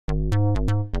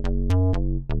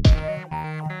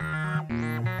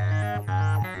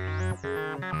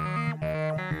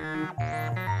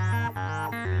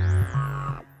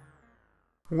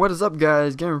What is up,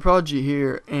 guys? Gamer Prodigy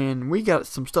here, and we got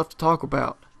some stuff to talk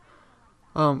about.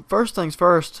 First things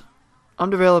first, I'm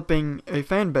developing a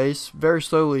fan base very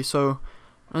slowly, so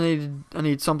I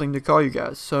need something to call you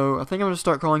guys. So I think I'm gonna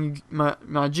start calling you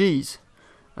my G's.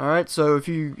 All right. So if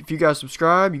you guys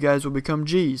subscribe, you guys will become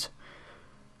G's,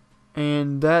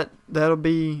 and that'll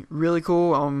be really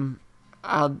cool.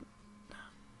 I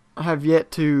have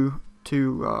yet to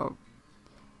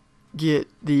get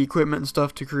the equipment and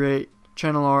stuff to create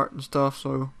channel art and stuff,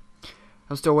 so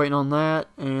I'm still waiting on that,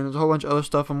 and there's a whole bunch of other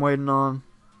stuff I'm waiting on.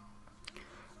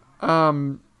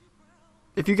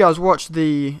 If you guys watched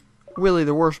the Willie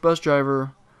the Worst Bus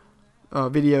Driver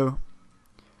video,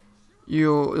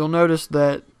 you'll notice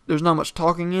that there's not much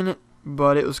talking in it,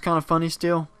 but it was kind of funny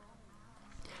still.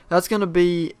 That's gonna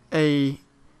be a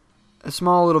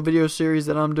small little video series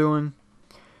that I'm doing,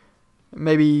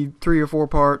 maybe 3 or 4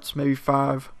 parts, maybe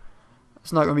 5.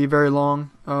 It's not going to be very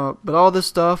long, but all this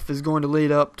stuff is going to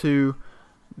lead up to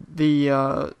the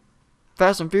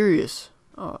Fast and Furious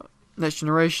Next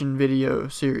Generation video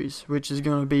series, which is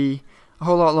going to be a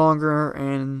whole lot longer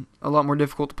and a lot more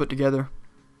difficult to put together.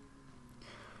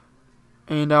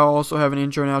 And I'll also have an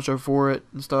intro and outro for it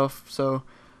and stuff, so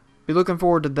be looking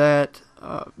forward to that.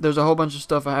 There's a whole bunch of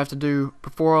stuff I have to do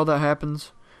before all that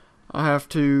happens. I have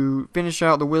to finish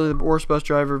out the Willie the Worst Bus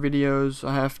Driver videos.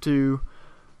 I have to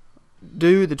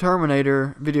do the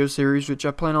Terminator video series, which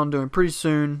I plan on doing pretty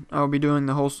soon. I'll be doing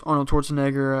the whole Arnold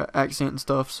Schwarzenegger accent and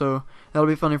stuff, so that'll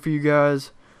be funny for you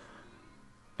guys.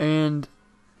 And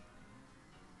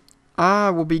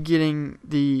I will be getting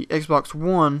the Xbox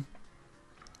One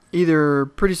either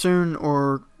pretty soon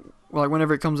or like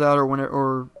whenever it comes out, or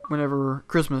whenever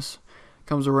Christmas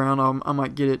comes around. I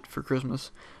might get it for Christmas.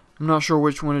 I'm not sure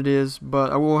which one it is,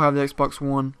 but I will have the Xbox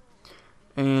One,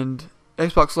 and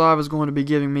Xbox Live is going to be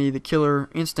giving me the Killer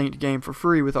Instinct game for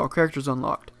free with all characters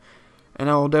unlocked.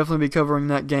 And I will definitely be covering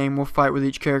that game. We'll fight with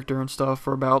each character and stuff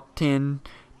for about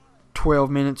 10-12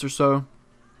 minutes or so.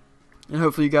 And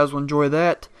hopefully you guys will enjoy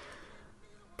that,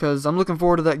 because I'm looking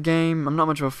forward to that game. I'm not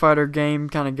much of a fighter game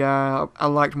kind of guy. I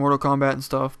liked Mortal Kombat and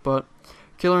stuff, but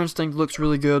Killer Instinct looks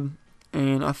really good,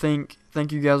 and I think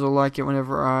you guys will like it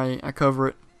whenever I cover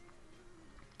it.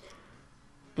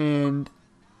 And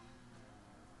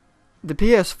the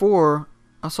PS4,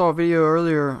 I saw a video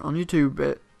earlier on YouTube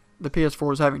that the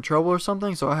PS4 is having trouble or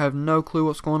something, so I have no clue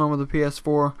what's going on with the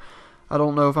PS4. I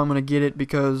don't know if I'm going to get it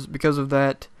because of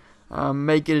that. I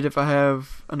may get it if I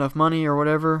have enough money or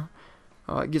whatever.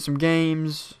 Get some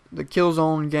games. The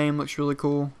Killzone game looks really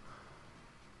cool,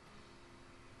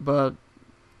 but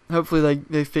hopefully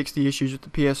they fix the issues with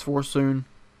the PS4 soon.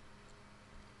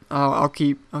 I'll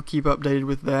keep updated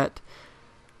with that.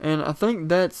 And I think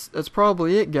that's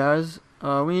probably it, guys.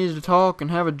 We needed to talk and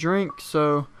have a drink,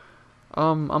 so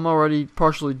I'm already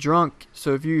partially drunk.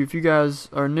 So if you guys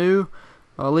are new,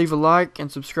 leave a like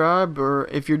and subscribe, or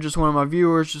if you're just one of my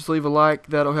viewers, just leave a like.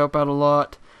 That'll help out a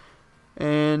lot.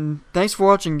 And thanks for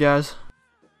watching, guys.